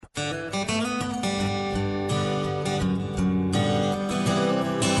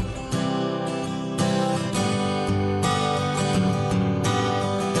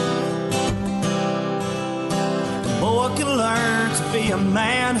be a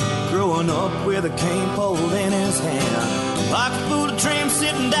man growing up with a cane pole in his hand. Like a fool of dream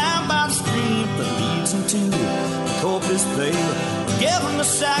sitting down by the stream that leads him to the Corpus Bay. Give him a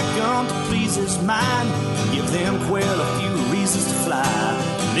shotgun to please his mind. Give them quail a few reasons to fly.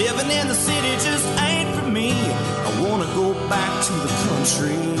 Living in the city just ain't for me. I wanna go back to the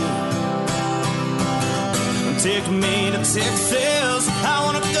country. Take me to Texas. I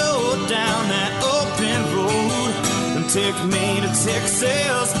wanna go down that open road. And take me to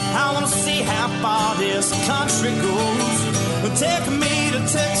Texas. I wanna see how far this country goes. And take me to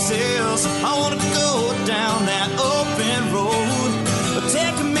Texas. I wanna go down that open road.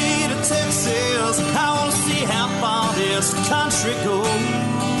 Take me to Texas. I wanna see how far this country goes.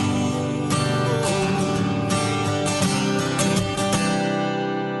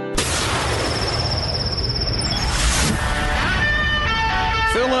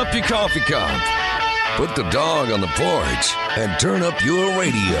 Fill up your coffee cup, put the dog on the porch, and turn up your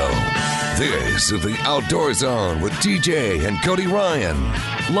radio. This is the Outdoor Zone with TJ and Cody Ryan,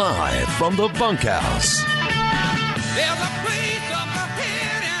 live from the Bunkhouse. There's a place up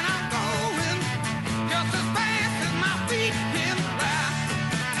ahead and I'm going just as fast as my feet can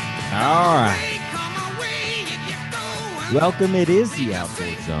fly. All right. Welcome. It is the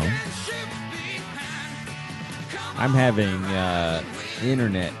Outdoor Zone. I'm having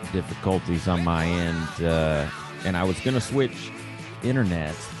internet difficulties on my end, and I was going to switch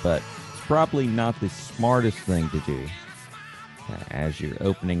internets, but it's probably not the smartest thing to do as you're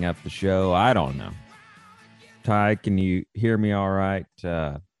opening up the show. I don't know. Ty, can you hear me all right?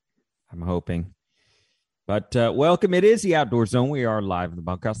 I'm hoping. But welcome. It is the Outdoor Zone. We are live in the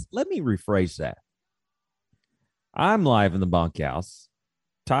Bunkhouse. Let me rephrase that. I'm live in the Bunkhouse.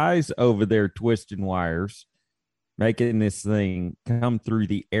 Ty's over there twisting wires, making this thing come through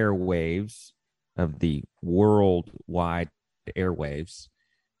the airwaves of the worldwide airwaves.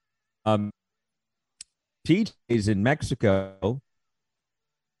 TJ's in Mexico.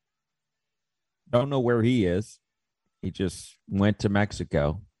 Don't know where he is. He just went to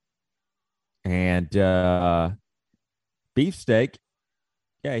Mexico. And Beefsteak,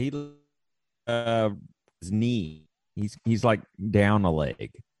 yeah, his knee. He's like down a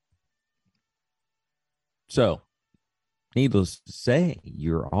leg. So, needless to say,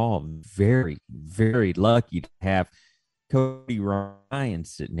 you're all very, very lucky to have Cody Ryan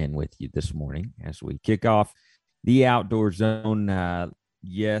sitting in with you this morning as we kick off the Outdoor Zone.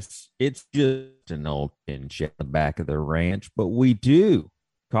 Yes, it's just an old tin shed at the back of the ranch, but we do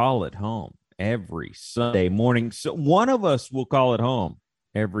call it home every Sunday morning. So one of us will call it home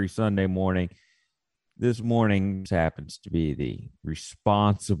every Sunday morning. This morning happens to be the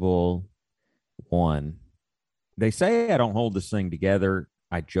responsible one. They say I don't hold this thing together.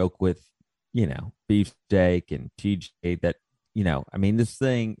 I joke with, Beefsteak and TJ that, this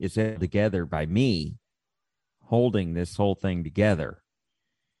thing is held together by me holding this whole thing together.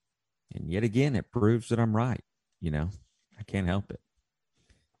 And yet again, it proves that I'm right. I can't help it.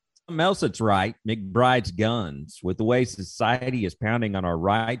 Something else that's right, McBride's Guns. With the way society is pounding on our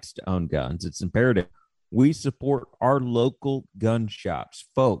rights to own guns, it's imperative we support our local gun shops.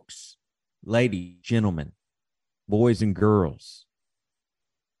 Folks, ladies, gentlemen, boys and girls,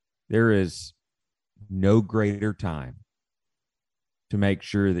 there is no greater time to make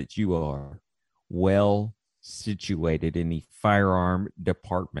sure that you are well situated in the firearm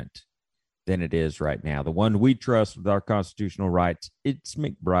department than it is right now. The one we trust with our constitutional rights, it's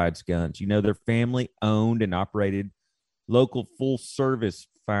McBride's Guns. They're family owned and operated, local full service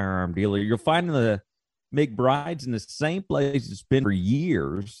firearm dealer. You'll find the McBride's in the same place it's been for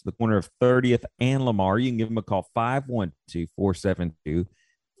years, the corner of 30th and Lamar. You can give them a call,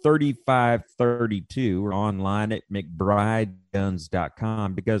 512-472-3532, or online at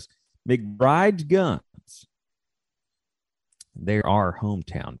McBrideGuns.com, because McBride's Guns, they're our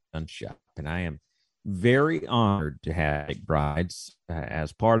hometown gun shop. And I am very honored to have McBride's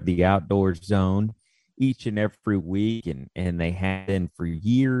as part of the Outdoor Zone each and every week, and they have been for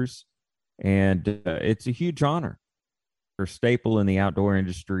years. And it's a huge honor. They're a staple in the outdoor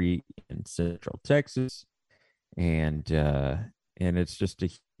industry in Central Texas, and it's just a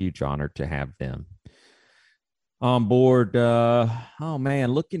huge honor to have them on board. Oh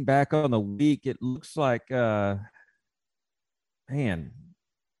man, looking back on the week, it looks like man,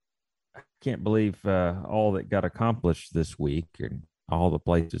 I can't believe all that got accomplished this week and all the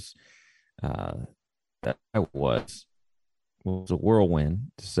places that I was a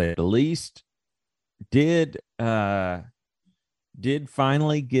whirlwind, to say the least. Did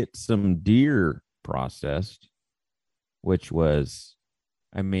finally get some deer processed, which was,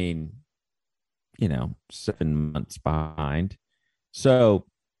 7 months behind. So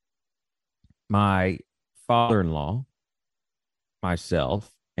my father-in-law,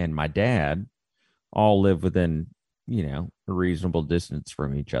 myself, and my dad all live within, a reasonable distance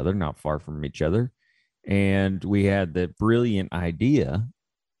from each other, not far from each other. And we had the brilliant idea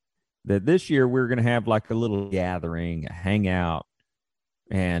that this year we're going to have like a little gathering, a hangout,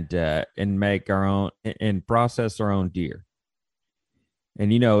 and make our own and process our own deer.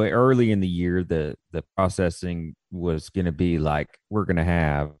 And early in the year, the processing was going to be like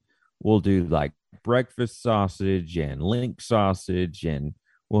we'll do like breakfast sausage and link sausage, and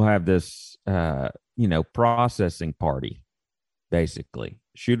we'll have this processing party. Basically,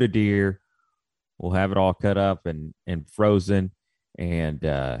 shoot a deer, we'll have it all cut up and frozen, and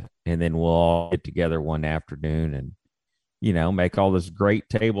then we'll all get together one afternoon and make all this great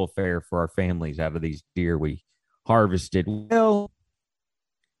table fare for our families out of these deer we harvested. Well,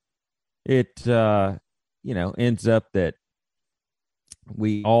 it ends up that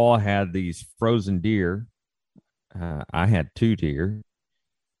we all had these frozen deer. I had 2 deer.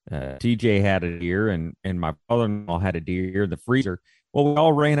 TJ had a deer, and my father-in-law had a deer in the freezer. Well, we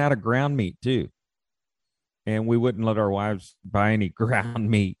all ran out of ground meat too, and we wouldn't let our wives buy any ground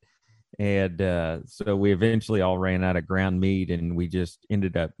meat. And so we eventually all ran out of ground meat, and we just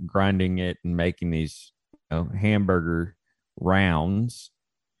ended up grinding it and making these hamburger rounds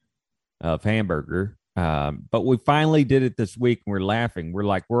of hamburger. But we finally did it this week, and we're laughing.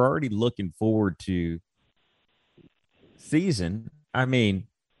 We're already looking forward to season. I mean,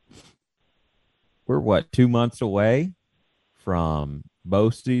 we're 2 months away from bow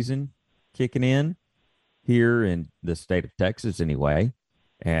season kicking in here in the state of Texas anyway.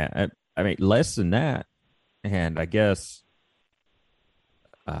 And I mean, less than that. And I guess,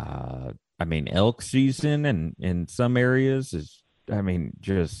 elk season and in some areas is,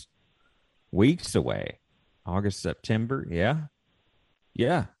 just weeks away. August, September. Yeah.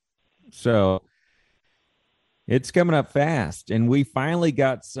 Yeah. So it's coming up fast. And we finally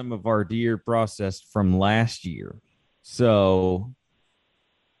got some of our deer processed from last year. So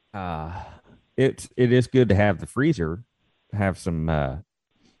it is good to have the freezer, have some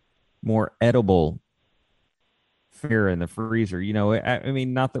more edible fare in the freezer.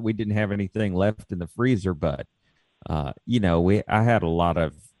 Not that we didn't have anything left in the freezer, but I had a lot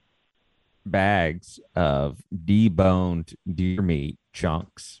of bags of deboned deer meat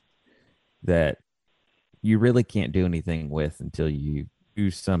chunks that you really can't do anything with until you do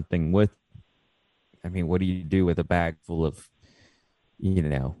something with. What do you do with a bag full of,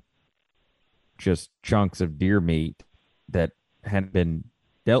 just chunks of deer meat that hadn't been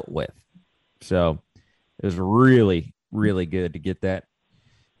dealt with? So it was really, really good to get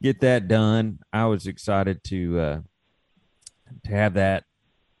that done. I was excited to have that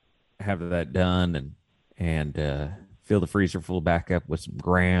done and fill the freezer full back up with some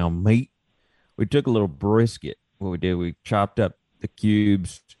ground meat. We took a little brisket. What we did, we chopped up the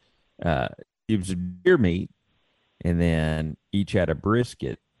cubes of deer meat, and then each had a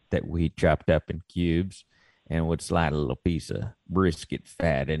brisket that we chopped up in cubes, and would slide a little piece of brisket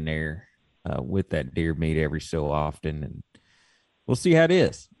fat in there with that deer meat every so often. And we'll see how it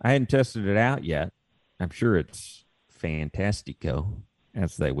is. I hadn't tested it out yet. I'm sure it's fantastico,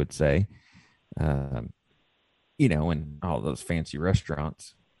 as they would say, in all those fancy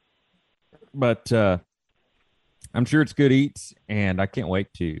restaurants. But I'm sure it's good eats, and I can't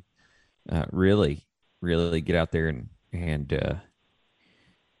wait to really, really get out there and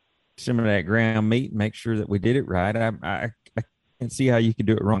some of that ground meat and make sure that we did it right. I can't see how you could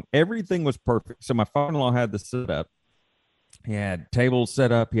do it wrong. Everything was perfect. So my father-in-law had the setup. He had tables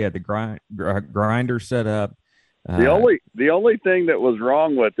set up. He had the grinder set up. The only thing that was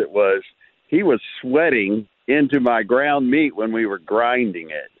wrong with it was he was sweating into my ground meat when we were grinding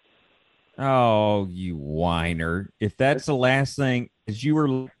it. Oh, you whiner. If that's the last thing, as you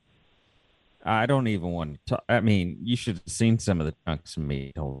were, I don't even want to talk. You should have seen some of the chunks of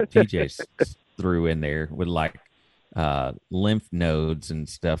meat TJ threw in there with like lymph nodes and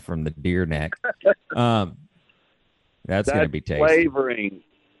stuff from the deer neck. That's going to be tasty. Flavoring.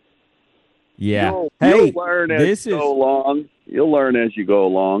 Yeah. You'll learn as you go along. You'll learn as you go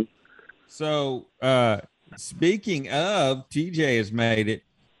along. So, speaking of, TJ has made it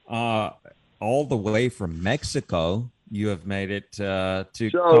all the way from Mexico. You have made it to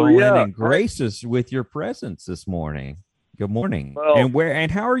call in and grace us with your presence this morning. Good morning. Well,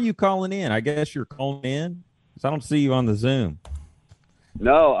 and how are you calling in? I guess you're calling in because I don't see you on the Zoom.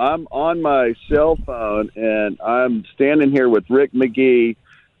 No, I'm on my cell phone, and I'm standing here with Rick McGee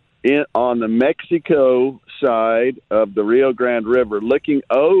on the Mexico side of the Rio Grande River, looking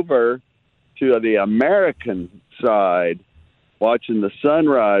over to the American side watching the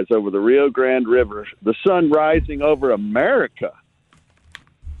sunrise over the Rio Grande River, the sun rising over America,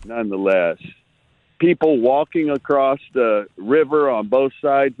 nonetheless. People walking across the river on both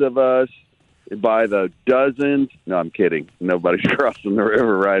sides of us by the dozens. No, I'm kidding. Nobody's crossing the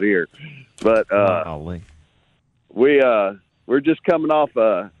river right here. But we're just coming off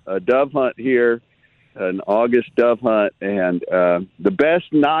a dove hunt here, an August dove hunt, and the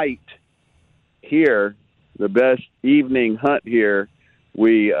best night here, the best evening hunt here,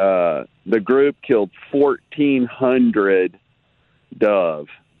 the group killed 1,400 dove.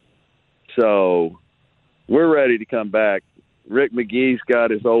 So we're ready to come back. Rick McGee's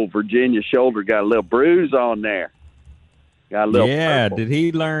got his old Virginia shoulder, got a little bruise on there. Got a little purple. Did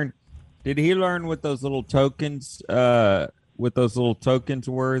he learn what those little tokens were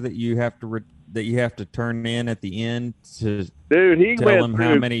that you have to turn in at the end to tell him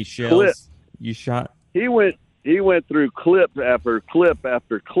how many shells you shot? He went through clip after clip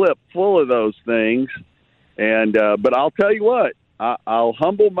after clip full of those things, and but I'll tell you what, I'll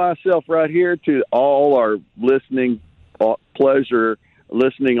humble myself right here to all our listening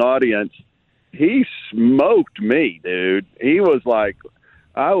audience. He smoked me, dude. He was like,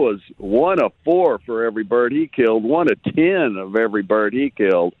 I was 1 of 4 for every bird he killed, 1 of 10 of every bird he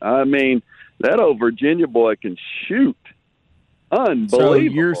killed. I mean, that old Virginia boy can shoot.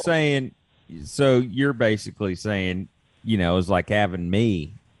 Unbelievable. So you're basically saying, it's like having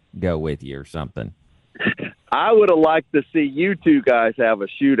me go with you or something. I would have liked to see you two guys have a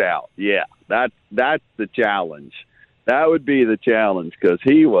shootout. Yeah, that's the challenge. That would be the challenge because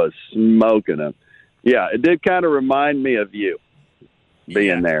he was smoking them. Yeah, it did kind of remind me of you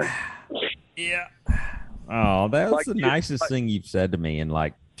being there. Yeah. Oh, that was the nicest thing you've said to me in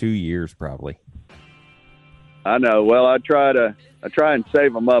like 2 years, probably. I know. Well, I try and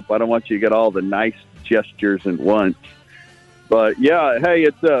save them up. I don't want you to get all the nice gestures at once. But yeah, hey,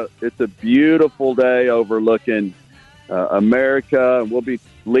 it's a beautiful day overlooking America. We'll be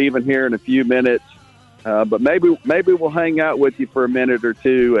leaving here in a few minutes, but maybe we'll hang out with you for a minute or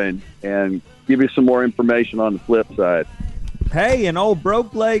two and give you some more information on the flip side. Hey, an old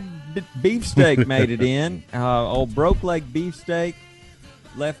broke leg beefsteak made it in. Old broke leg beefsteak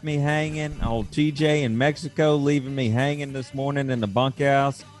left me hanging. Old TJ in Mexico leaving me hanging this morning in the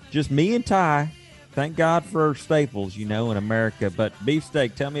bunkhouse. Just me and Ty. Thank God for staples, in America. But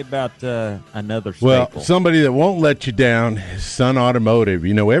Beefsteak, tell me about another staple. Well, somebody that won't let you down is Sun Automotive.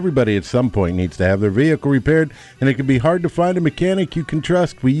 Everybody at some point needs to have their vehicle repaired, and it can be hard to find a mechanic you can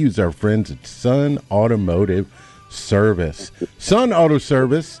trust. We use our friends at Sun Automotive Service. Sun Auto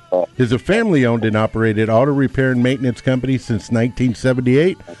Service is a family-owned and operated auto repair and maintenance company since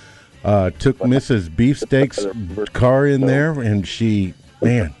 1978. Took Mrs. Beefsteak's car in there, and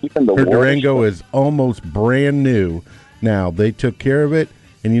her Durango is almost brand new. Now, they took care of it.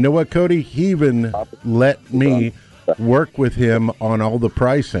 And you know what, Cody? He even let me work with him on all the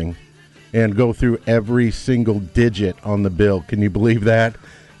pricing and go through every single digit on the bill. Can you believe that?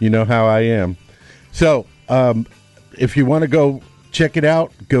 You know how I am. So, if you want to go check it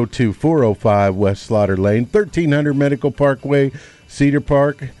out, go to 405 West Slaughter Lane, 1300 Medical Parkway, Cedar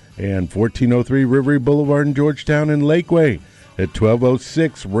Park, and 1403 Rivery Boulevard in Georgetown and Lakeway. At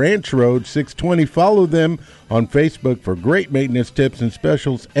 1206 Ranch Road, 620. Follow them on Facebook for great maintenance tips and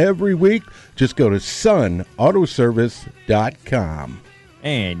specials every week. Just go to sunautoservice.com.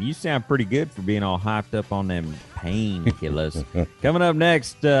 And you sound pretty good for being all hyped up on them painkillers. Coming up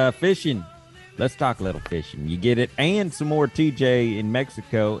next, fishing. Let's talk a little fishing. You get it? And some more TJ in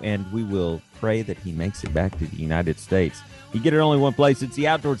Mexico, and we will pray that he makes it back to the United States. You get it only one place. It's the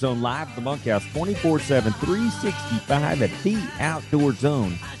Outdoor Zone live at the Bunkhouse 24/7, 365 at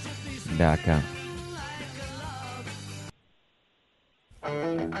theoutdoorzone.com.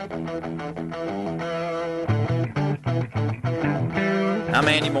 I'm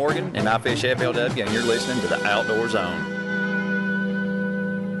Andy Morgan, and I fish FLW, and you're listening to the Outdoor Zone.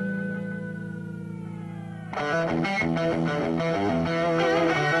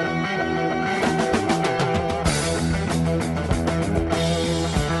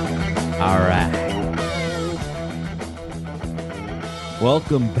 All right.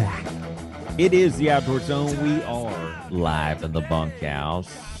 Welcome back. It is the Outdoor Zone. We are live in the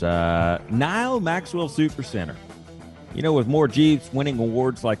Bunkhouse. Nile Maxwell Super Center. With more Jeeps winning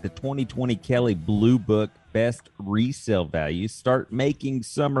awards like the 2020 Kelly Blue Book Best Resale Value, start making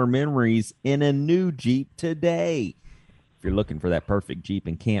summer memories in a new Jeep today. If you're looking for that perfect Jeep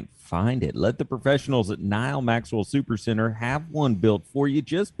and can't find it, let the professionals at Nile Maxwell Super Center have one built for you.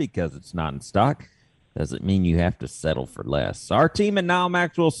 Just because it's not in stock doesn't mean you have to settle for less. Our team at Nile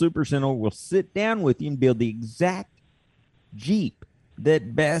Maxwell Super Center will sit down with you and build the exact Jeep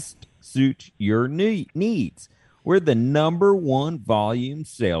that best suits your needs. We're the #1 volume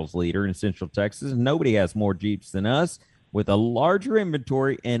sales leader in Central Texas. Nobody has more Jeeps than us, with a larger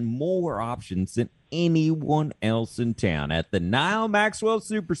inventory and more options than anyone else in town at the Nile Maxwell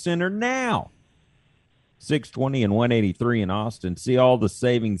Supercenter now. 620 and 183 in Austin. See all the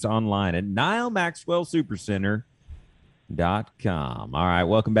savings online at NileMaxwellSupercenter.com. All right,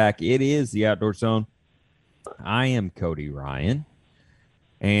 welcome back. It is the Outdoor Zone. I am Cody Ryan.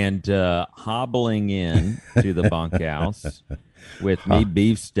 And hobbling in to the bunkhouse with me,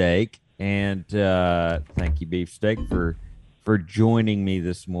 Beefsteak. And thank you, Beefsteak, for joining me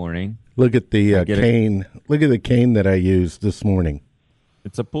this morning. Look at the cane. Look at the cane that I used this morning.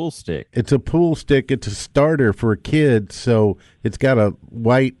 It's a pool stick. It's a pool stick. It's a starter for a kid, so it's got a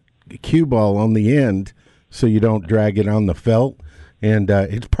white cue ball on the end, so you don't drag it on the felt. And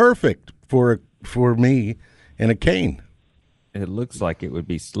it's perfect for me and a cane. It looks like it would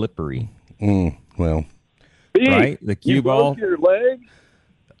be slippery. Well, right? The cue ball. Broke your leg?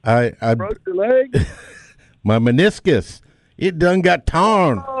 I broke your leg? My meniscus. It done got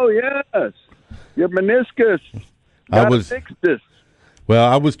torn. Oh, yes. Your meniscus. Gotta fix this. Well,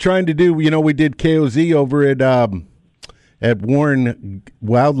 I was trying to do, we did KOZ over at Warren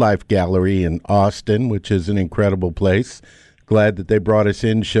Wildlife Gallery in Austin, which is an incredible place. Glad that they brought us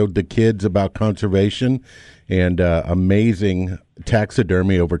in, showed the kids about conservation and amazing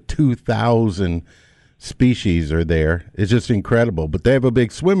taxidermy. Over 2,000 species are there. It's just incredible. But they have a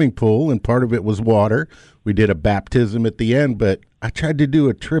big swimming pool, and part of it was water. We did a baptism at the end, but I tried to do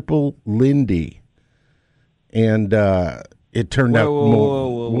a triple Lindy, and it turned out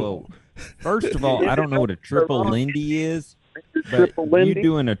more. Whoa. First of all, I don't know what a triple Lindy is, but Triple Lindy? you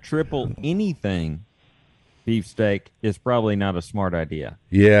doing a triple anything, Beefsteak, is probably not a smart idea.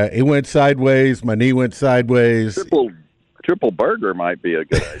 Yeah, it went sideways. My knee went sideways. Triple burger might be a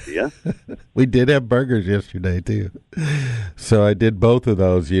good idea. We did have burgers yesterday, too. So I did both of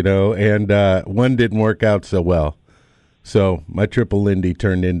those, and one didn't work out so well. So my triple Lindy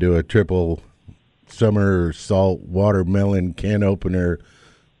turned into a triple summer salt watermelon can opener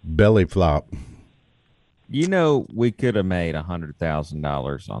belly flop. We could have made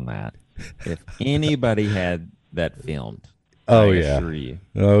 $100,000 on that if anybody had that filmed. Oh, I yeah. assure you.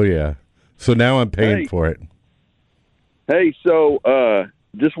 Oh, yeah. So now I'm paying for it. Hey, so we're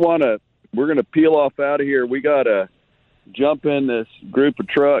going to peel off out of here. We got to jump in this group of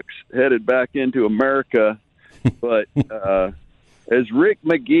trucks headed back into America. But as Rick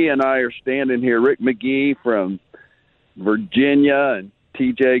McGee and I are standing here, Rick McGee from Virginia and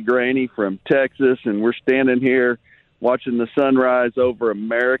TJ Graney from Texas, and we're standing here watching the sunrise over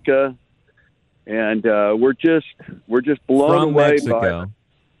America. And we're just blown away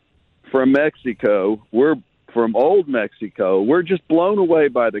from Mexico. We're from Old Mexico. We're just blown away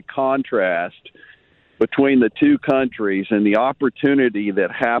by the contrast between the two countries and the opportunity that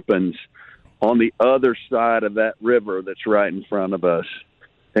happens on the other side of that river that's right in front of us.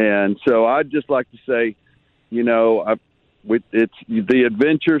 And so I'd just like to say, the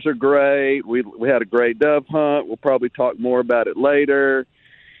adventures are great. We had a great dove hunt. We'll probably talk more about it later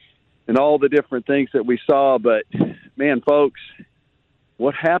and all the different things that we saw. But, man, folks,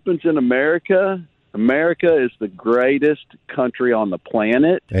 what happens in America is the greatest country on the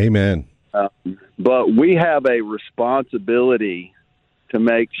planet. Amen. But we have a responsibility to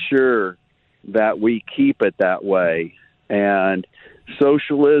make sure that we keep it that way. And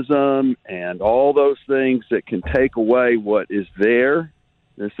socialism and all those things that can take away what is there,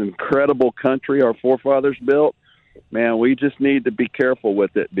 this incredible country our forefathers built, man, we just need to be careful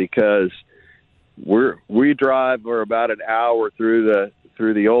with it, because we drive for about an hour through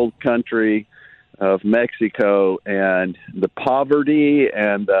the old country of Mexico, and the poverty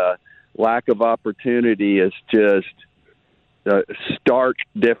and the lack of opportunity is just a stark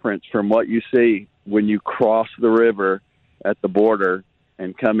difference from what you see when you cross the river at the border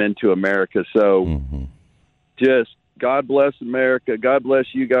and come into America. So just God bless America. God bless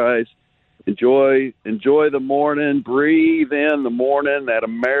you guys. Enjoy the morning. Breathe in the morning. That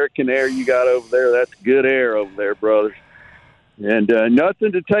American air you got over there, that's good air over there, brothers. And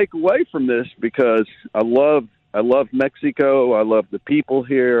nothing to take away from this, because I love Mexico. I love the people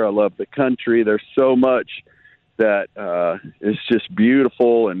here. I love the country. There's so much that is just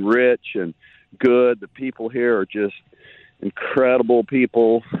beautiful and rich and good. The people here are just incredible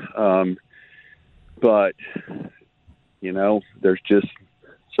people. But, there's just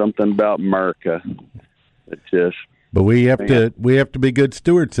something about America that just... But we have to be good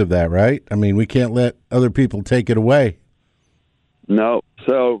stewards of that, right? I mean, we can't let other people take it away. No.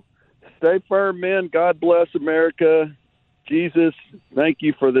 So stay firm, men. God bless America. Jesus, thank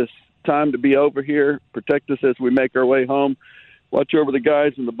you for this time to be over here. Protect us as we make our way home. Watch over the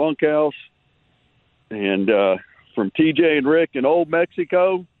guys in the bunkhouse. And from TJ and Rick in Ole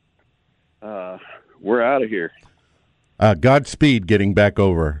Mexico, we're out of here. Godspeed getting back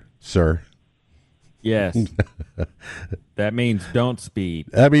over, sir. Yes. That means don't speed.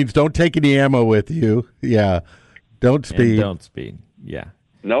 That means don't take any ammo with you. Yeah. Don't speed. And don't speed. Yeah.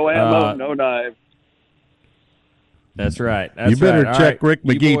 No ammo, no knives. That's right. That's you better right. check All right. Rick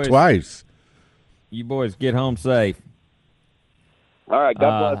McGee twice. You boys get home safe. All right.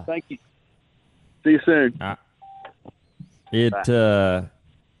 God bless. Thank you. See you soon.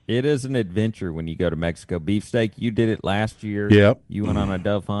 It is an adventure when you go to Mexico. Beefsteak, you did it last year. Yep. You went on a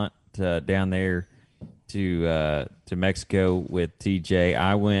dove hunt down there to Mexico with TJ.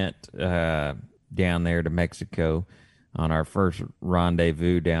 I went down there to Mexico on our first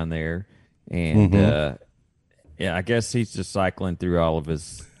rendezvous down there, and yeah, I guess he's just cycling through all of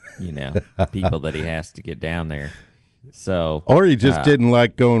his people that he has to get down there. So, or he just didn't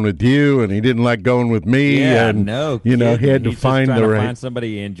like going with you, and he didn't like going with me. Yeah, and, no, he had to find find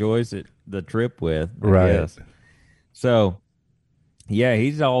somebody he enjoys the trip with. Right. Guess. So, yeah,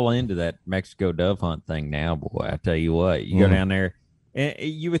 he's all into that Mexico dove hunt thing now, boy. I tell you what, you go down there, and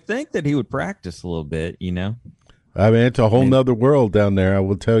you would think that he would practice a little bit, I mean, it's a whole nother world down there, I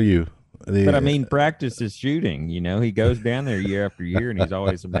will tell you. But I mean, practice is shooting. He goes down there year after year, and he's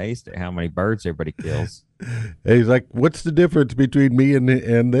always amazed at how many birds everybody kills. He's like, "What's the difference between me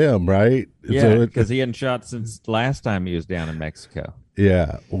and them?" Right? Yeah, because he hadn't shot since last time he was down in Mexico.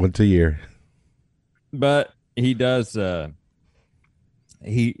 Yeah, once a year. But he does.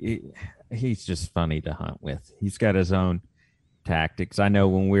 He's just funny to hunt with. He's got his own tactics. I know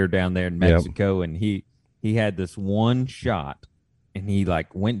when we were down there in Mexico, and he had this one shot. And he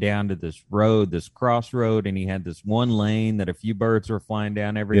went down to this crossroad, and he had this one lane that a few birds were flying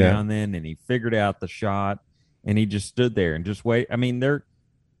down every now and then, and he figured out the shot, and he just stood there and just wait. I mean, there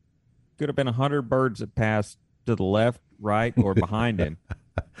could have been 100 birds that passed to the left, right, or behind him,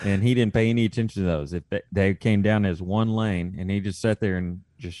 and he didn't pay any attention to those. If they came down his one lane, and he just sat there and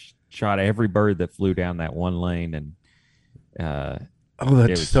just shot every bird that flew down that one lane, and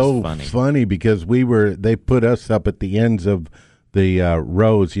that's so funny because they put us up at the ends of the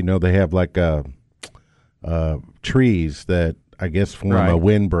rows. They have trees that I guess form a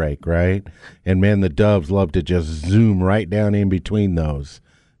windbreak, right? And man, the doves love to just zoom right down in between those.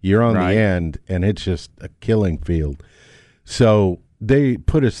 You're on the end, and it's just a killing field. So they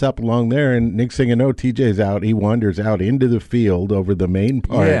put us up along there, and next thing you know, TJ's out. He wanders out into the field over the main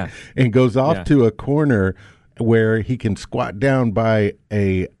part and goes off to a corner where he can squat down by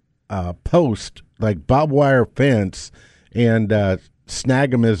a post, like barbed wire fence, and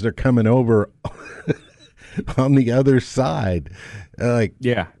snag them as they're coming over on the other side.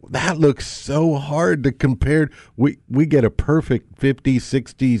 That looks so hard to compare. We get a perfect 50,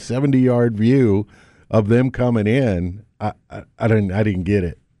 60, 70-yard view of them coming in. I didn't get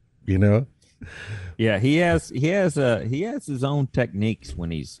it, Yeah, he has his own techniques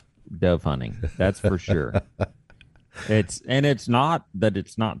when he's dove hunting. That's for sure. It's not that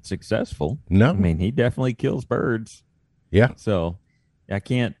it's not successful. No. I mean, he definitely kills birds. Yeah. So I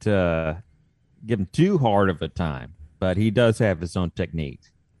can't give him too hard of a time, but he does have his own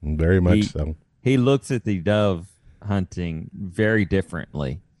techniques. Very much so. He looks at the dove hunting very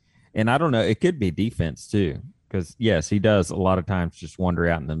differently. And I don't know, it could be defense too. Because, yes, he does a lot of times just wander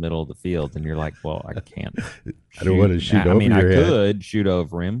out in the middle of the field, and you're like, well, I can't. I don't want to shoot over your head. I could shoot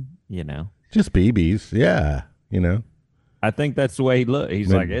over him, Just BBs, yeah, I think that's the way he looks.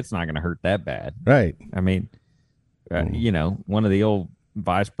 He's like, it's not going to hurt that bad. Right. I mean, one of the old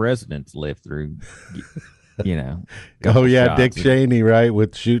vice presidents lived through, Oh, yeah, Dick Cheney, right,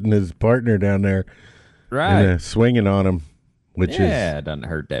 with shooting his partner down there. Right. And, swinging on him, which it doesn't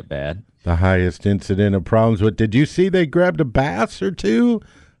hurt that bad. The highest incident of problems. But did you see they grabbed a bass or two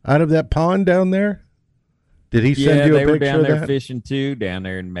out of that pond down there? Did he send you a picture of that? Yeah, they were down there fishing too, down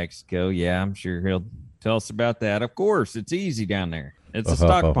there in Mexico. Yeah, I'm sure he'll tell us about that. Of course, it's easy down there. It's a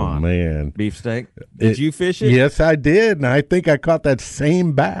stock pond. Man. Beefsteak. Did you fish it? Yes, I did, and I think I caught that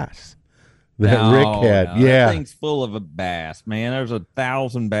same bass that Rick had. Yeah, that thing's full of a bass, man. There's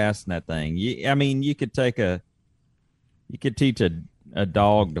 1,000 bass in that thing. You could teach a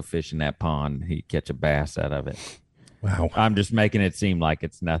dog to fish in that pond. He'd catch a bass out of it. Wow. I'm just making it seem like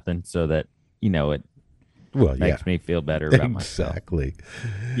it's nothing so that, it makes me feel better about myself. Exactly.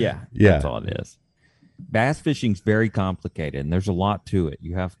 Yeah. That's all it is. Bass fishing's very complicated, and there's a lot to it.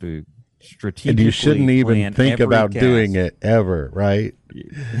 You have to strategically and you shouldn't even think about doing it ever, right?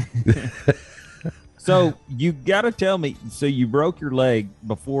 So you got to tell me. So you broke your leg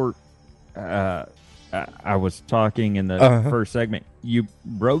before I was talking in the first segment. You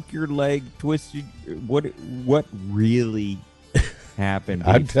broke your leg, twisted. What really happened?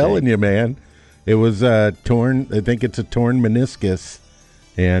 I'm telling you, man. It was torn. I think it's a torn meniscus,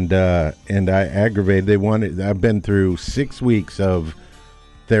 and I aggravated. I've been through 6 weeks of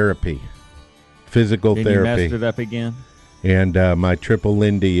therapy, physical therapy. You messed it up again. And my triple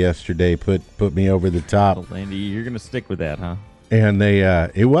Lindy yesterday put me over the top. Triple Lindy, you're gonna stick with that, huh? And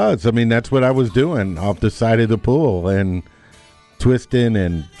it was. I mean, that's what I was doing off the side of the pool and twisting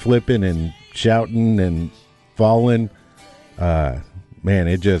and flipping and shouting and falling. Man,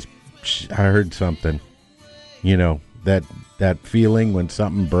 it just. I heard something. You know, that feeling when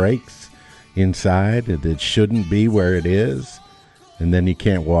something breaks inside and it shouldn't be where it is, and then you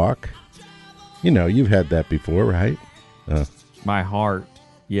can't walk. You know, you've had that before, right? My heart,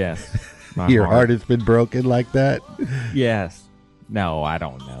 yes. Your heart has been broken like that? Yes. No, I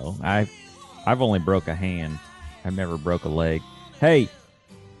don't know. I've only broke a hand. I've never broke a leg. Hey,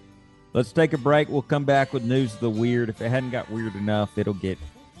 let's take a break. We'll come back with news of the weird. If it hadn't got weird enough, it'll get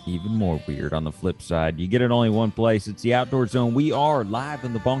even more weird on the flip side. You get it only one place. It's the Outdoor Zone. We are live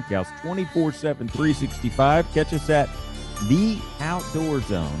in the Bunkhouse 24/7, 365. Catch us at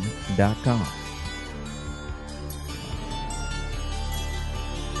theoutdoorzone.com.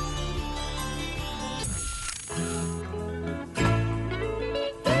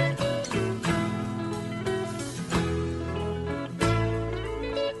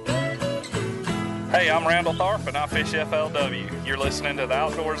 Hey, I'm Randall Tharp, and I fish FLW. You're listening to the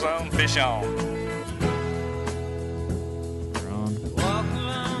Outdoor Zone. Fish on. Walk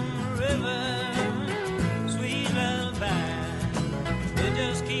along the river, sweet lullaby. It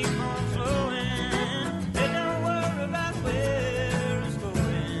just keep on flowing. They don't worry about where it's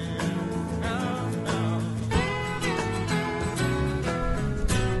going. No, no.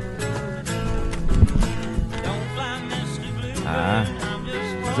 Don't fly Mr.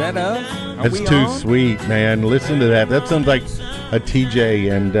 Bluebird. Is that us? That's too sweet, man. Listen to that. That sounds like a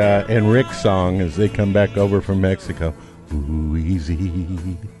TJ and Rick song as they come back over from Mexico. Ooh,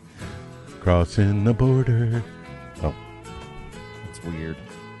 easy, crossing the border. Oh, that's weird.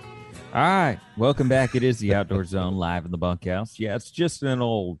 All right, welcome back. It is the Outdoor Zone live in the Bunkhouse. Yeah, it's just an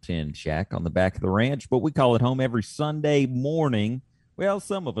old tin shack on the back of the ranch, but we call it home every Sunday morning. Well,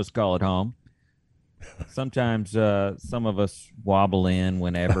 some of us call it home. Sometimes some of us wobble in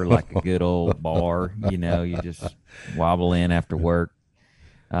whenever, like a good old bar, you know, you just wobble in after work.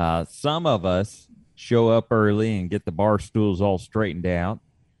 Some of us show up early and get the bar stools all straightened out.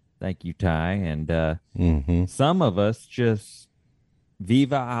 Thank you, Ty. And some of us just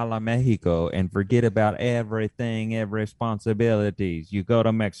viva a la Mexico and forget about everything, every responsibilities. You go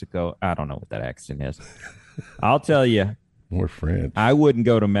to Mexico. I don't know what that accent is. I'll tell you. More French. I wouldn't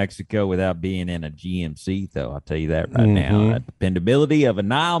go to Mexico without being in a GMC, though. I'll tell you that right now. The dependability of a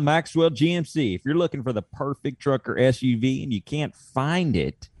Nile Maxwell GMC. If you're looking for the perfect truck or SUV and you can't find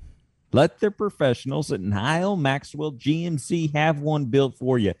it, let the professionals at Nile Maxwell GMC have one built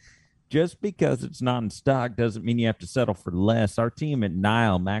for you. Just because it's not in stock doesn't mean you have to settle for less. Our team at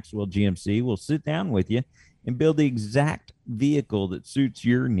Nile Maxwell GMC will sit down with you and build the exact vehicle that suits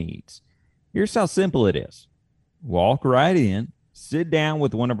your needs. Here's how simple it is. Walk right in, sit down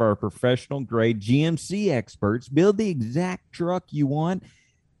with one of our professional-grade GMC experts, build the exact truck you want,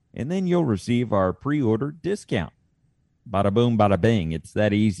 and then you'll receive our pre-order discount. Bada boom, bada bing. It's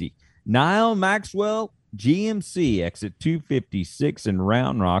that easy. Nile Maxwell GMC, exit 256 in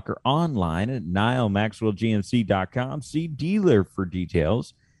Round Rock, or online at NileMaxwellGMC.com. See dealer for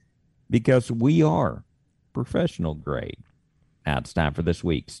details, because we are professional grade. Now it's time for this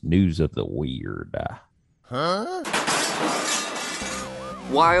week's News of the Weird.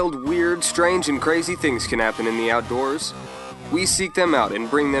 Wild, weird, strange, and crazy things can happen in the outdoors. We seek them out and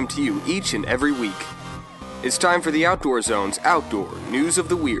bring them to you each and every week. It's time for the Outdoor Zone's Outdoor News of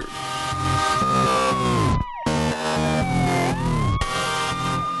the Weird.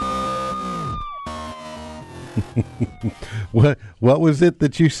 What was it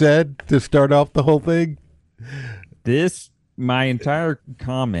that you said to start off the whole thing? My entire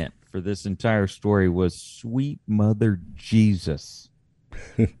comment for this entire story was sweet mother Jesus.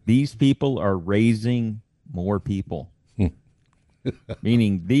 These people are raising more people.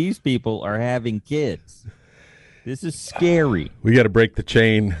 Meaning these people are having kids. This is scary. We got to break the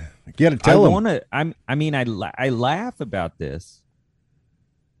chain. You got to tell them. I laugh about this.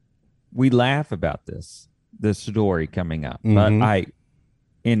 We laugh about this story coming up. But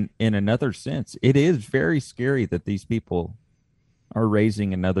in another sense, it is very scary that these people are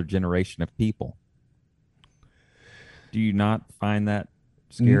raising another generation of people. Do you not find that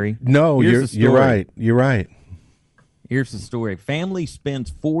scary? No, you're right. You're right. Here's the story. Family spends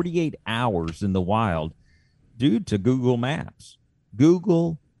 48 hours in the wild due to Google Maps.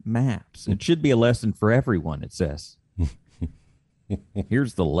 Google Maps. It should be a lesson for everyone, it says.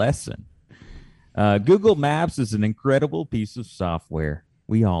 Here's the lesson. Google Maps is an incredible piece of software.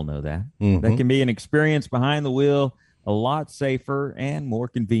 We all know that. That can be an experience behind the wheel, a lot safer and more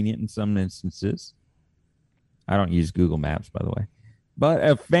convenient in some instances. I don't use Google Maps, by the way. But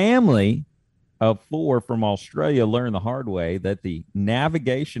a family of 4 from Australia learned the hard way that the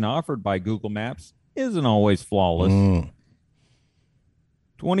navigation offered by Google Maps isn't always flawless.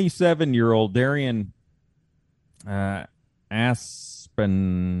 27-year-old Darian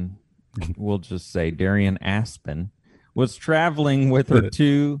Aspen, we'll just say Darian Aspen, was traveling with her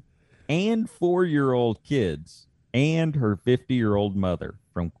 2 and 4-year-old kids and her 50-year-old mother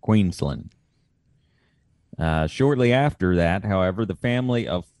from Queensland. Shortly after that, however, the family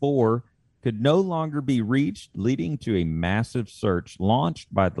of 4 could no longer be reached, leading to a massive search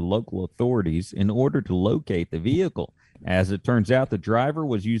launched by the local authorities in order to locate the vehicle. As it turns out, the driver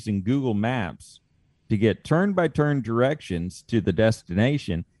was using Google Maps to get turn-by-turn directions to the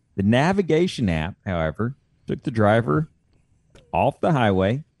destination. The navigation app, however, took the driver off the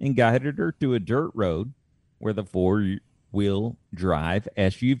highway and guided her to a dirt road where the 4-wheel drive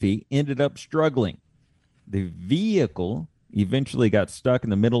SUV ended up struggling. The vehicle eventually got stuck in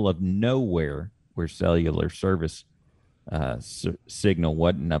the middle of nowhere where cellular service signal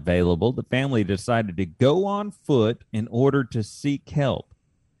wasn't available. The family decided to go on foot in order to seek help.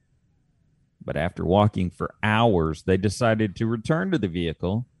 But after walking for hours, they decided to return to the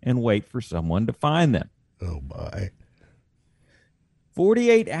vehicle and wait for someone to find them. Oh, my.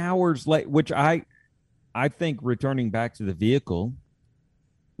 48 hours late, which I think returning back to the vehicle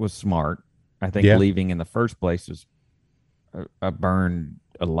was smart. I think leaving in the first place was burned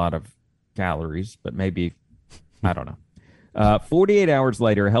a lot of calories, but maybe, I don't know. 48 hours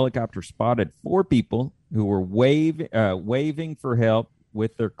later, a helicopter spotted 4 people who were waving for help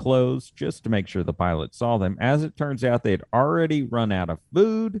with their clothes just to make sure the pilot saw them. As it turns out, they had already run out of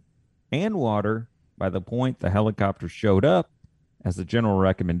food and water by the point the helicopter showed up. As a general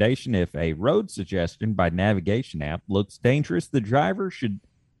recommendation, if a road suggestion by navigation app looks dangerous, the driver should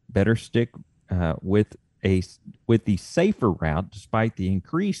better stick with the safer route despite the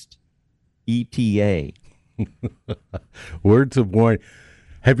increased ETA. Words of warning.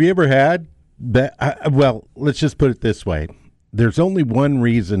 Have you ever had that? Well, let's just put it this way. There's only one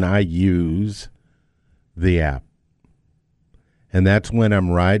reason I use the app, and that's when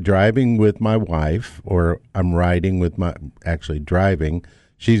I'm driving with my wife, or I'm riding with driving.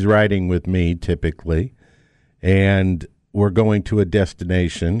 She's riding with me typically, and we're going to a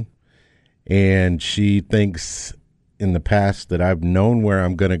destination, and she thinks in the past that I've known where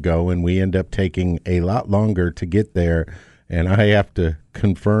I'm going to go, and we end up taking a lot longer to get there, and I have to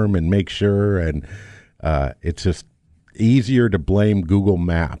confirm and make sure, and it's just easier to blame Google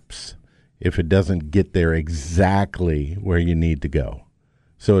Maps if it doesn't get there exactly where you need to go.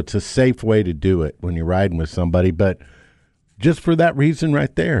 So it's a safe way to do it when you're riding with somebody, but just for that reason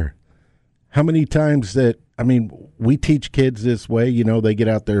right there, how many times we teach kids this way, they get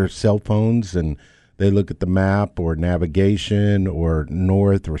out their cell phones and they look at the map or navigation or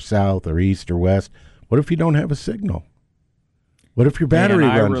north or south or east or west. What if you don't have a signal? What if your battery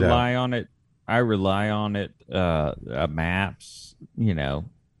runs out? I rely on it, maps,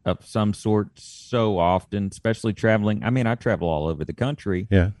 of some sort so often, especially traveling. I mean, I travel all over the country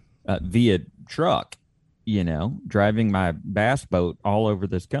via truck, driving my bass boat all over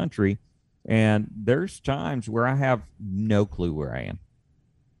this country. And there's times where I have no clue where I am.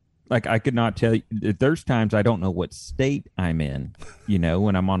 Like, I could not tell you. There's times I don't know what state I'm in,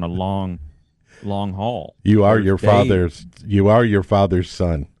 when I'm on a long haul. You are your father's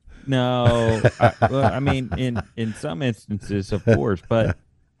son. No, I mean, in some instances, of course, but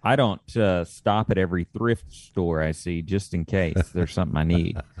I don't stop at every thrift store I see just in case there's something I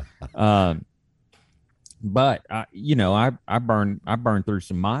need. But I burn through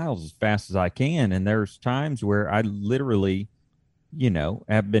some miles as fast as I can, and there's times where I literally,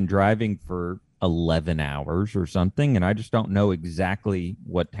 have been driving for 11 hours or something, and I just don't know exactly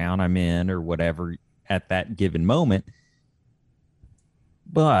what town I'm in or whatever at that given moment.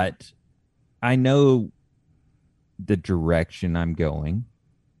 But I know the direction I'm going.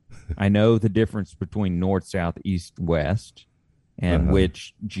 I know the difference between north, south, east, west, and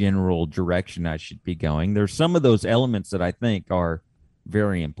which general direction I should be going. There's some of those elements that I think are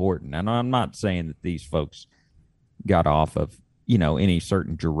very important. And I'm not saying that these folks got off of, any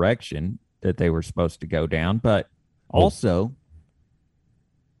certain direction that they were supposed to go down, but Also,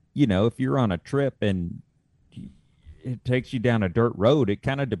 if you're on a trip and it takes you down a dirt road, it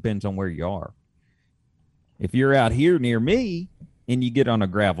kind of depends on where you are. If you're out here near me and you get on a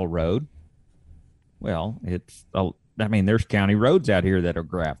gravel road, well, there's county roads out here that are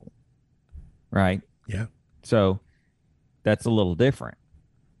gravel, right? Yeah. So that's a little different.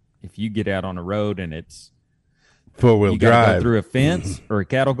 If you get out on a road and it's four-wheel drive, go through a fence or a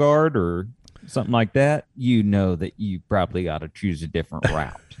cattle guard or something like that, that you probably got to choose a different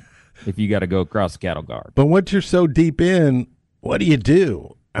route if you got to go across the cattle guard. But once you're so deep in, what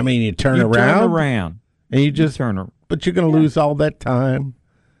do? I mean, you turn around. And you just turn, but you're going to lose all that time.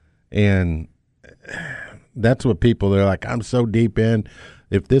 And that's what they're like, I'm so deep in.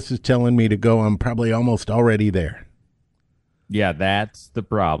 If this is telling me to go, I'm probably almost already there. Yeah, that's the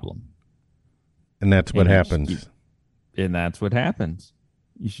problem. And that's what happens. And that's what happens.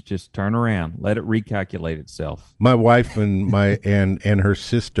 You should just turn around, let it recalculate itself. My wife and and her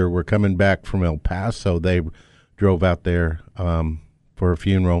sister were coming back from El Paso. They drove out there for a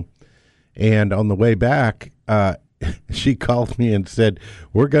funeral. And on the way back, she called me and said,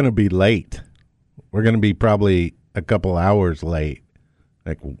 we're going to be late. We're going to be probably a couple hours late.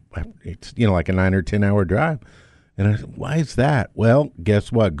 Like, it's, like a 9 or 10 hour drive. And I said, why is that? Well,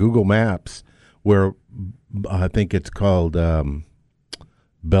 guess what? Google Maps, where I think it's called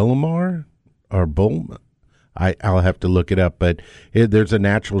Bellamar or Bull. I'll have to look it up. But there's a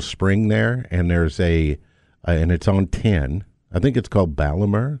natural spring there, and there's and it's on 10. I think it's called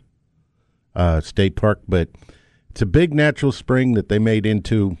Bellamar State Park, but it's a big natural spring that they made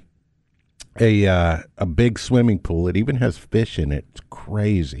into a big swimming pool. It even has fish in it. It's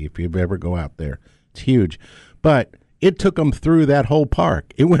crazy if you ever go out there. It's huge. But it took them through that whole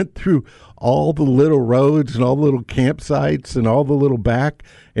park. It went through all the little roads and all the little campsites and all the little back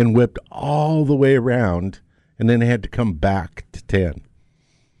and whipped all the way around, and then they had to come back to 10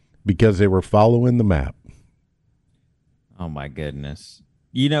 because they were following the map. Oh, my goodness.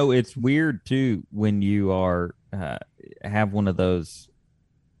 It's weird, too, when you are have one of those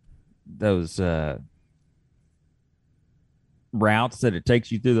routes that it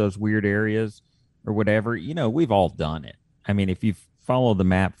takes you through those weird areas or whatever. We've all done it. I mean, if you've followed the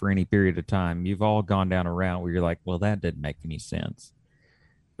map for any period of time, you've all gone down a route where you're like, well, that didn't make any sense.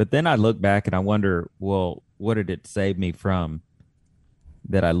 But then I look back and I wonder, well, what did it save me from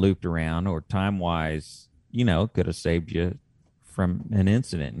that I looped around, or time-wise, could have saved you from an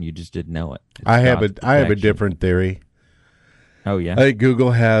incident and you just didn't know it. I have a different theory. Oh, yeah? I think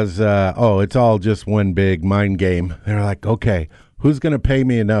Google has, it's all just one big mind game. They're like, okay, who's going to pay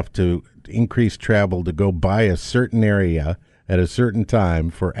me enough to increase travel to go buy a certain area at a certain time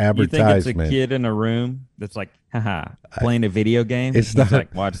for advertisement? You think it's a kid in a room that's like, playing a video game? It's not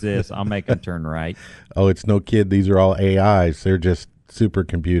like, watch this, I'll make them turn right. Oh, it's no kid. These are all AIs. They're just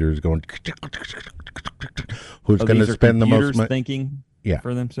supercomputers going. Who's going to spend the most money? Thinking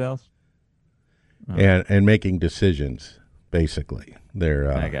for themselves? Oh. And making decisions, basically.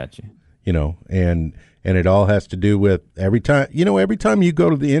 They're I got you. And it all has to do with every time you go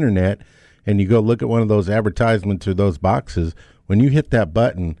to the internet and you go look at one of those advertisements or those boxes, when you hit that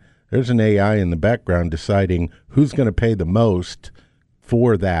button, there's an AI in the background deciding who's going to pay the most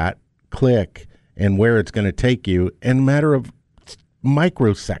for that click and where it's going to take you in a matter of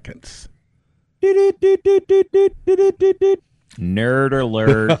microseconds. Nerd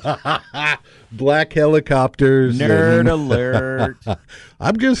alert. Black helicopters. Nerd alert.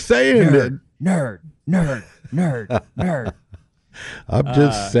 I'm just saying nerd. I'm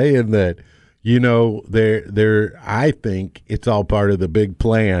just saying that, I think it's all part of the big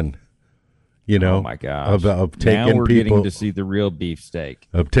plan, oh my gosh. of taking now we're people getting to see the real beefsteak.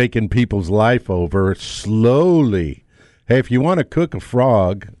 Of taking people's life over slowly. Hey, if you want to cook a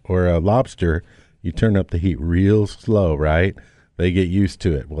frog or a lobster, you turn up the heat real slow, right? They get used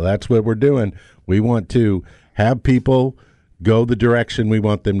to it. Well, that's what we're doing. We want to have people go the direction we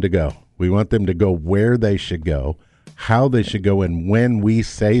want them to go. We want them to go where they should go, how they should go, and when we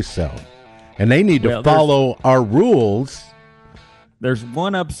say so. And they need to follow our rules. There's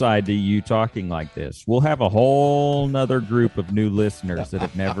one upside to you talking like this. We'll have a whole nother group of new listeners that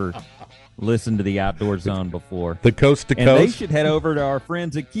have never listened to the Outdoor Zone before. The coast to coast. And they should head over to our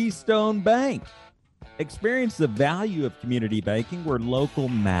friends at Keystone Bank. Experience the value of community banking where local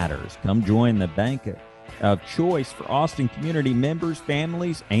matters. Come join the bank of choice for Austin community members,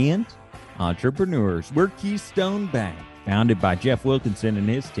 families, and entrepreneurs. We're Keystone Bank, founded by Jeff Wilkinson and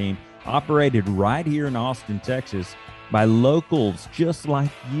his team, operated right here in Austin, Texas, by locals just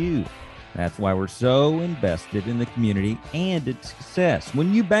like you. That's why we're so invested in the community and its success.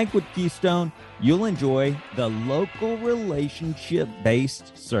 When you bank with Keystone, you'll enjoy the local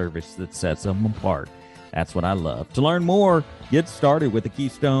relationship-based service that sets them apart. That's what I love. To learn more, get started with a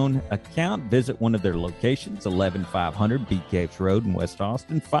Keystone account. Visit one of their locations, 11500 B Capes Road in West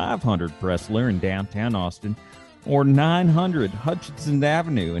Austin, 500 Pressler in downtown Austin, or 900 Hutchinson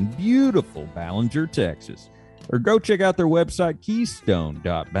Avenue in beautiful Ballinger, Texas. Or go check out their website,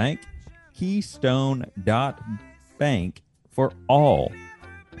 keystone.bank, keystone.bank for all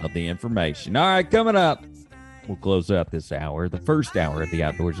of the information. All right, coming up, we'll close out this hour, the first hour of the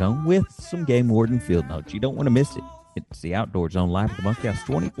Outdoor Zone, with some Game Warden Field Notes. You don't want to miss it. It's the Outdoor Zone live at the Bunkhouse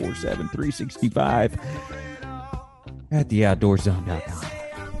 24/7, 365 at theoutdoorzone.com.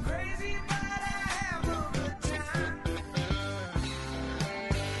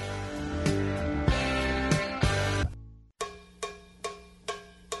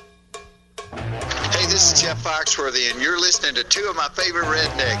 This is Jeff Foxworthy, and you're listening to two of my favorite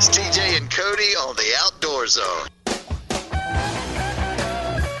rednecks, TJ and Cody, on the Outdoor Zone.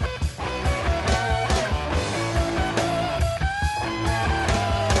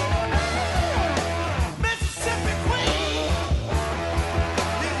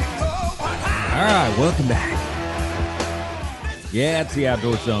 All right, welcome back. Yeah, it's the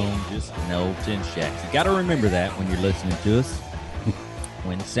Outdoor Zone, just an old tin shack. You got to remember that when you're listening to us.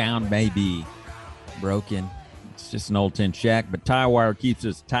 When sound may be broken, it's just an old tin shack, but tie wire keeps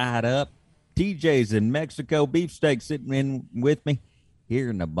us tied up. TJ's in Mexico, Beefsteak sitting in with me here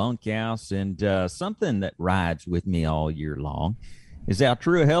in the bunkhouse, and something that rides with me all year long is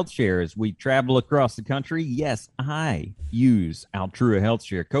Altrua Health Share as we travel across the country. Yes, I use Altrua Health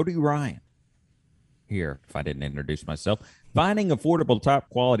Share. Cody Ryan here, if I didn't introduce myself. Finding affordable,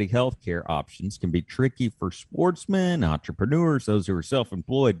 top-quality health care options can be tricky for sportsmen, entrepreneurs, those who are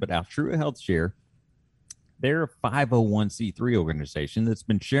self-employed, but Altrua Health Share, they're a 501c3 organization that's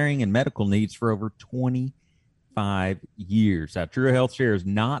been sharing in medical needs for over 25 years. Altrua Health Share is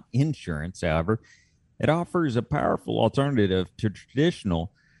not insurance, however. It offers a powerful alternative to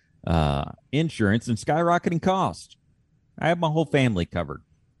traditional insurance and skyrocketing costs. I have my whole family covered.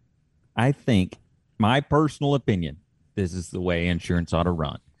 I think, my personal opinion, this is the way insurance ought to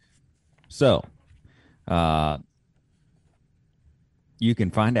run. So, you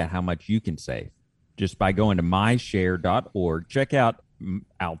can find out how much you can save just by going to myshare.org. Check out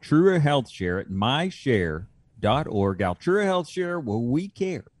Altrua Health Share at myshare.org. Altrua Health Share, where we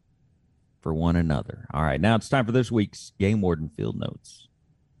care for one another. All right, now it's time for this week's Game Warden Field Notes.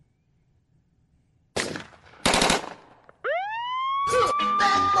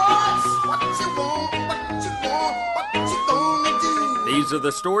 These are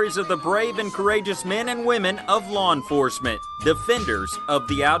the stories of the brave and courageous men and women of law enforcement, defenders of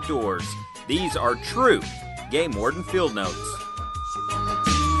the outdoors. These are true Game Warden Field Notes.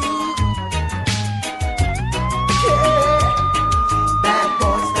 Bad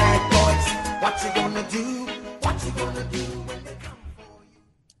boys, what you gonna do? What you gonna do when they come for you?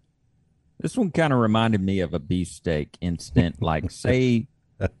 This one kind of reminded me of a beefsteak incident, like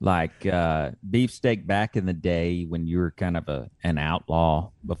Beefsteak back in the day when you were kind of an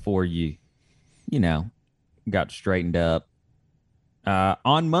outlaw before you got straightened up.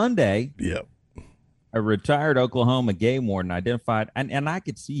 On Monday, yep, a retired Oklahoma game warden identified, and I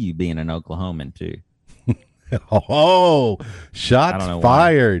could see you being an Oklahoman too. Oh, shots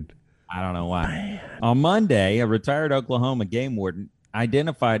fired. I don't know why. Man. On Monday, a retired Oklahoma game warden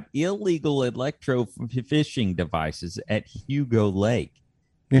identified illegal electro-fishing devices at Hugo Lake.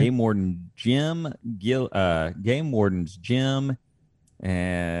 Game Wardens Jim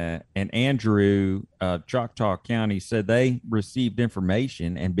and Andrew Choctaw County said they received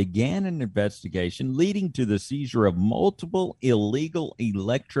information and began an investigation leading to the seizure of multiple illegal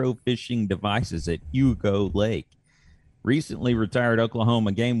electro-fishing devices at Hugo Lake. Recently retired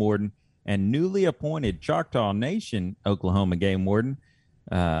Oklahoma game warden and newly appointed Choctaw Nation Oklahoma game warden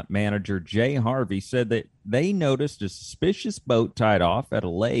manager Jay Harvey said that they noticed a suspicious boat tied off at a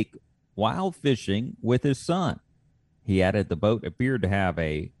lake while fishing with his son. He added the boat appeared to have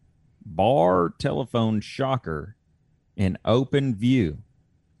a bar telephone shocker in open view.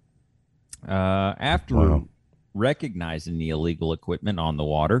 After recognizing the illegal equipment on the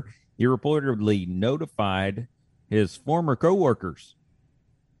water, he reportedly notified his former coworkers.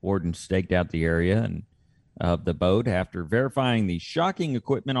 Warden staked out the area of the boat after verifying the shocking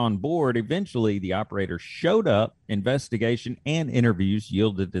equipment on board. Eventually, the operator showed up. Investigation and interviews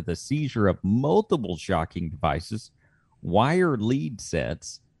yielded to the seizure of multiple shocking devices, wire lead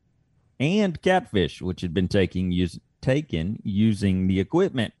sets, and catfish, which had been taken taken using the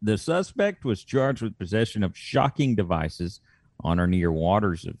equipment. The suspect was charged with possession of shocking devices on or near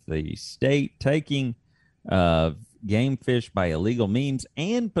waters of the state, taking game fish by illegal means,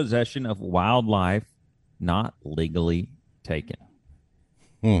 and possession of wildlife not legally taken.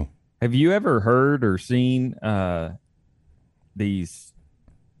 Have you ever heard or seen these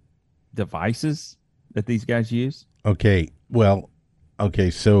devices that these guys use? Okay,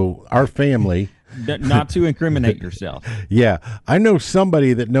 so our family... Not to incriminate yourself. Yeah, I know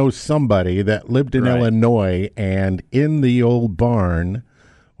somebody that knows somebody that lived in Illinois, and in the old barn,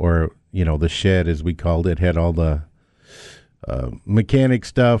 or, the shed as we called it, had all the mechanic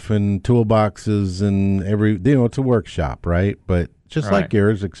stuff and toolboxes and it's a workshop, right? But just like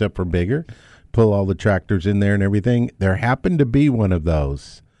yours, except for bigger, pull all the tractors in there and everything. There happened to be one of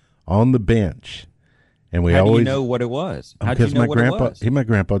those on the bench. And How do you know what it was? How did you know what it was? My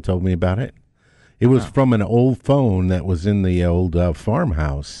grandpa told me about it. It was from an old phone that was in the old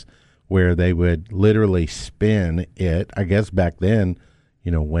farmhouse where they would literally spin it. I guess back then,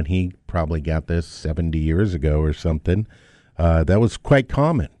 when he probably got this 70 years ago or something, that was quite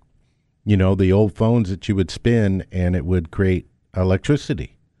common. The old phones that you would spin and it would create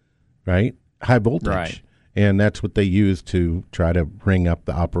electricity, right? High voltage. Right. And that's what they used to try to ring up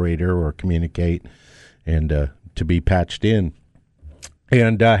the operator or communicate and to be patched in.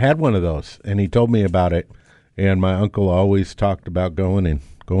 And I had one of those, and he told me about it. And my uncle always talked about going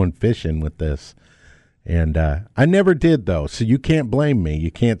fishing with this. And I never did, though, so you can't blame me. You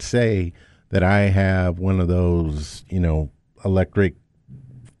can't say that I have one of those, electric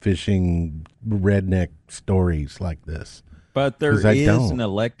fishing redneck stories like this. But there is an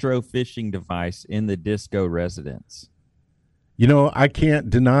electro-fishing device in the disco residence. I can't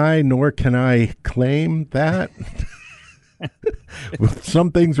deny nor can I claim that.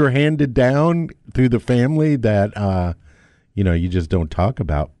 Some things were handed down through the family that, you just don't talk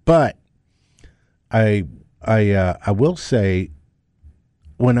about. But I will say,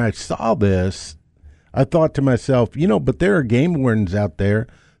 when I saw this, I thought to myself, but there are game wardens out there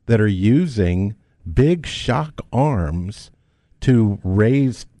that are using big shock arms to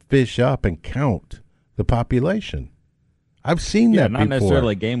raise fish up and count the population. I've seen that before. Not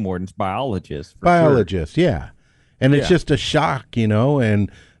necessarily game wardens, biologists. Biologists, yeah. And it's just a shock,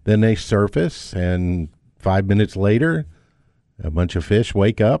 and then they surface, and 5 minutes later, a bunch of fish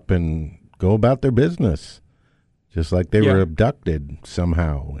wake up and go about their business, just like they were abducted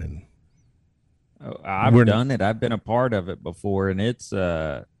somehow. And I've done it. I've been a part of it before, and it's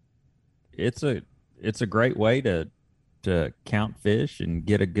a great way to count fish and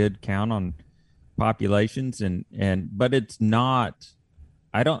get a good count on populations, but it's not.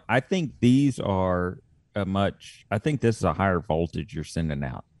 I think these are I think this is a higher voltage you're sending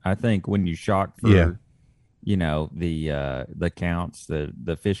out. I think when you shock for, the counts,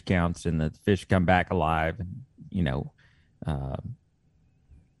 the fish counts, and the fish come back alive,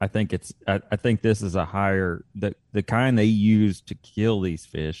 I think I think this is a higher, the kind they use to kill these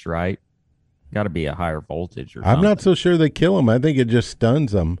fish, right? Got to be a higher voltage or something. I'm not so sure they kill them. I think it just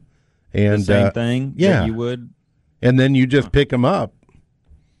stuns them. And the same thing that you would. And then you just pick them up.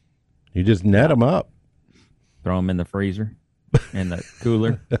 You just net them up. Throw them in the freezer, in the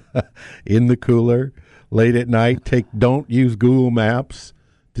cooler. In the cooler, late at night. Don't use Google Maps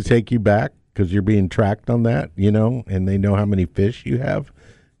to take you back because you're being tracked on that, and they know how many fish you have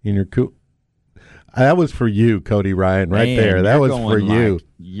in your cooler. That was for you, Cody Ryan, right there. That was for you.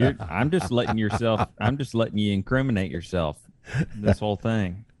 I'm just letting you incriminate yourself. This whole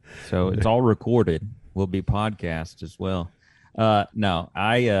thing. So it's all recorded. Will be podcast as well.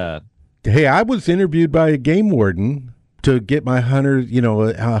 Hey, I was interviewed by a game warden to get my hunter,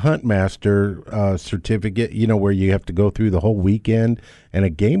 a hunt master certificate, where you have to go through the whole weekend. And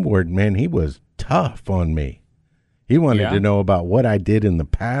a game warden, man, he was tough on me. He wanted to know about what I did in the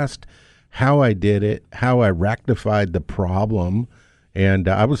past, how I did it, how I rectified the problem. And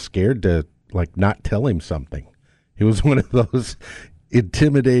I was scared to, not tell him something. He was one of those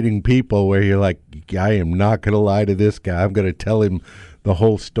intimidating people where you're like, I am not going to lie to this guy. I'm going to tell him the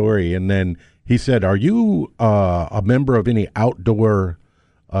whole story. And then he said, are you a member of any outdoor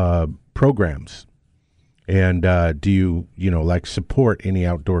programs? And do you, support any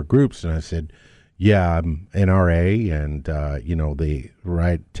outdoor groups? And I said, yeah, I'm NRA and,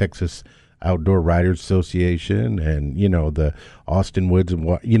 the Texas Outdoor Writers Association and, the Austin Woods and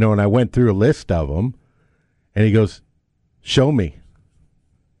what, and I went through a list of them. And he goes, show me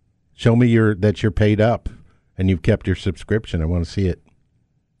that you're paid up and you've kept your subscription. I want to see it.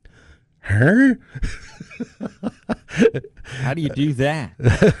 Huh? How do you do that?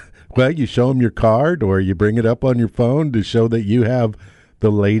 Well, you show them your card, or you bring it up on your phone to show that you have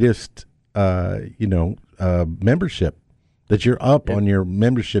the latest, membership, that you're up on your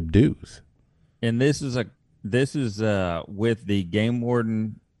membership dues. And this is with the game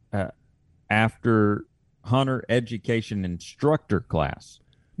warden after hunter education instructor class.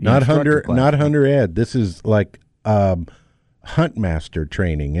 Not hunter ed. This is like hunt master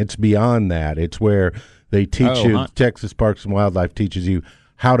training. It's beyond that. It's where they teach you. Texas Parks and Wildlife teaches you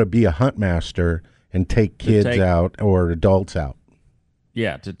how to be a hunt master and take kids out or adults out.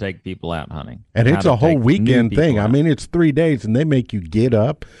 Yeah, to take people out hunting. And it's a whole weekend thing. I mean, it's 3 days, and they make you get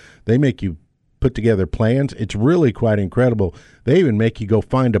up. They make you put together plans. It's really quite incredible. They even make you go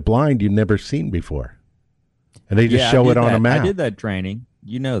find a blind you've never seen before. And they just show it on a map. I did that training.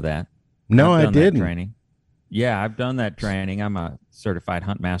 You know that. No, I didn't. Training. Yeah, I've done that training. I'm a certified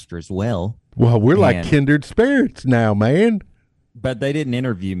hunt master as well. Well, we're like kindred spirits now, man. But they didn't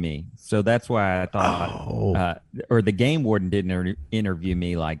interview me. So that's why I thought, or the game warden didn't interview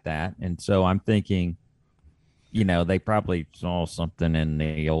me like that. And so I'm thinking, they probably saw something in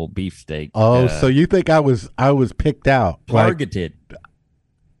the old beefsteak. Oh, so you think I was picked out? Targeted.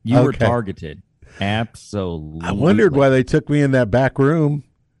 You were targeted. Absolutely. I wondered why they took me in that back room,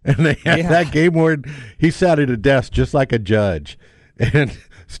 and they had that game warden. He sat at a desk just like a judge and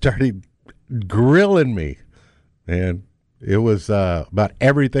started grilling me. And it was about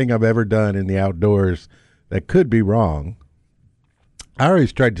everything I've ever done in the outdoors that could be wrong. I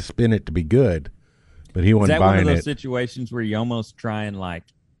always tried to spin it to be good, but he wasn't buying it. Is that one of those situations where you almost try and like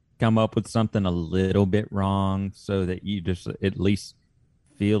come up with something a little bit wrong so that you just at least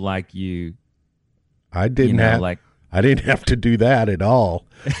feel like you? I didn't have to do that at all.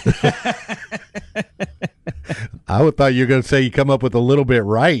 I thought you were going to say you come up with a little bit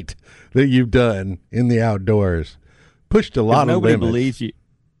right that you've done in the outdoors. Pushed a lot of limits.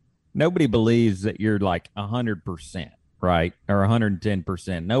 Nobody believes that you're like 100%, right? Or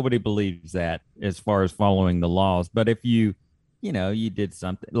 110%. Nobody believes that as far as following the laws. But if you did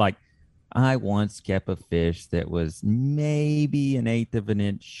something like I once kept a fish that was maybe 1/8 of an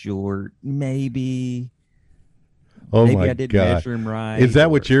inch short, maybe I didn't measure him right. Is that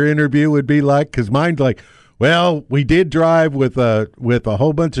what your interview would be like? Because mine's like, well, we did drive with a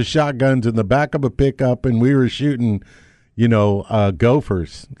whole bunch of shotguns in the back of a pickup, and we were shooting,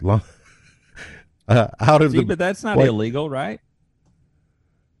 gophers out of but that's not illegal, right?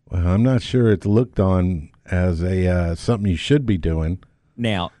 Well, I'm not sure it's looked on as a something you should be doing.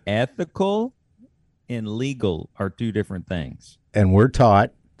 Now, ethical and legal are two different things. And we're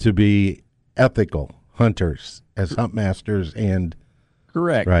taught to be ethical hunters as hunt masters and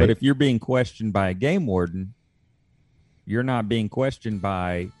correct. Right? But if you're being questioned by a game warden, you're not being questioned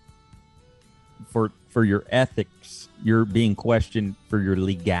for your ethics. You're being questioned for your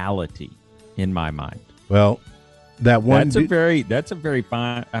legality, in my mind. Well, that's a very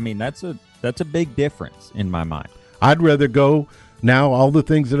fine. I mean, that's a big difference in my mind. I'd rather go now. All the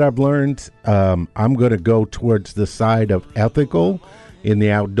things that I've learned, I'm going to go towards the side of ethical in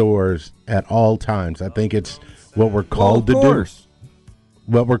the outdoors at all times. I think it's what we're called to do.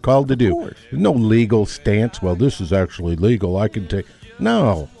 What we're called to do. There's no legal stance. Well, this is actually legal. I can take.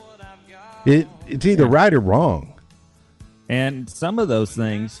 No, it's either right or wrong. And some of those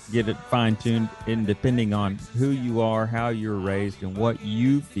things get it fine-tuned in depending on who you are, how you're raised, and what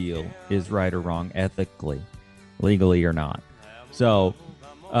you feel is right or wrong ethically, legally or not. So,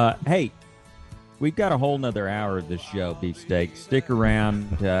 hey, we've got a whole nother hour of this show, Beefsteak. Stick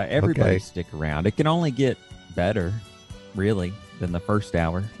around. Everybody stick around. It can only get better, really, than the first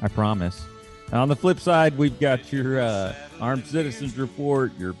hour, I promise. On the flip side, we've got your Armed Citizens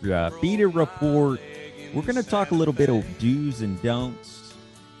Report, your PETA Report. We're going to talk a little bit of do's and don'ts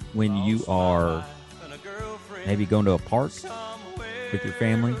when you are maybe going to a park with your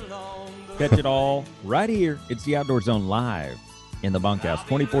family. Catch it all right here. It's the Outdoor Zone live in the Bunkhouse,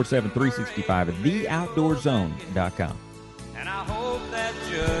 24/7, 365 at theoutdoorzone.com. And I hope that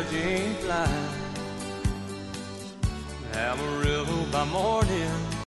judge ain't blind. Amarillo by morning.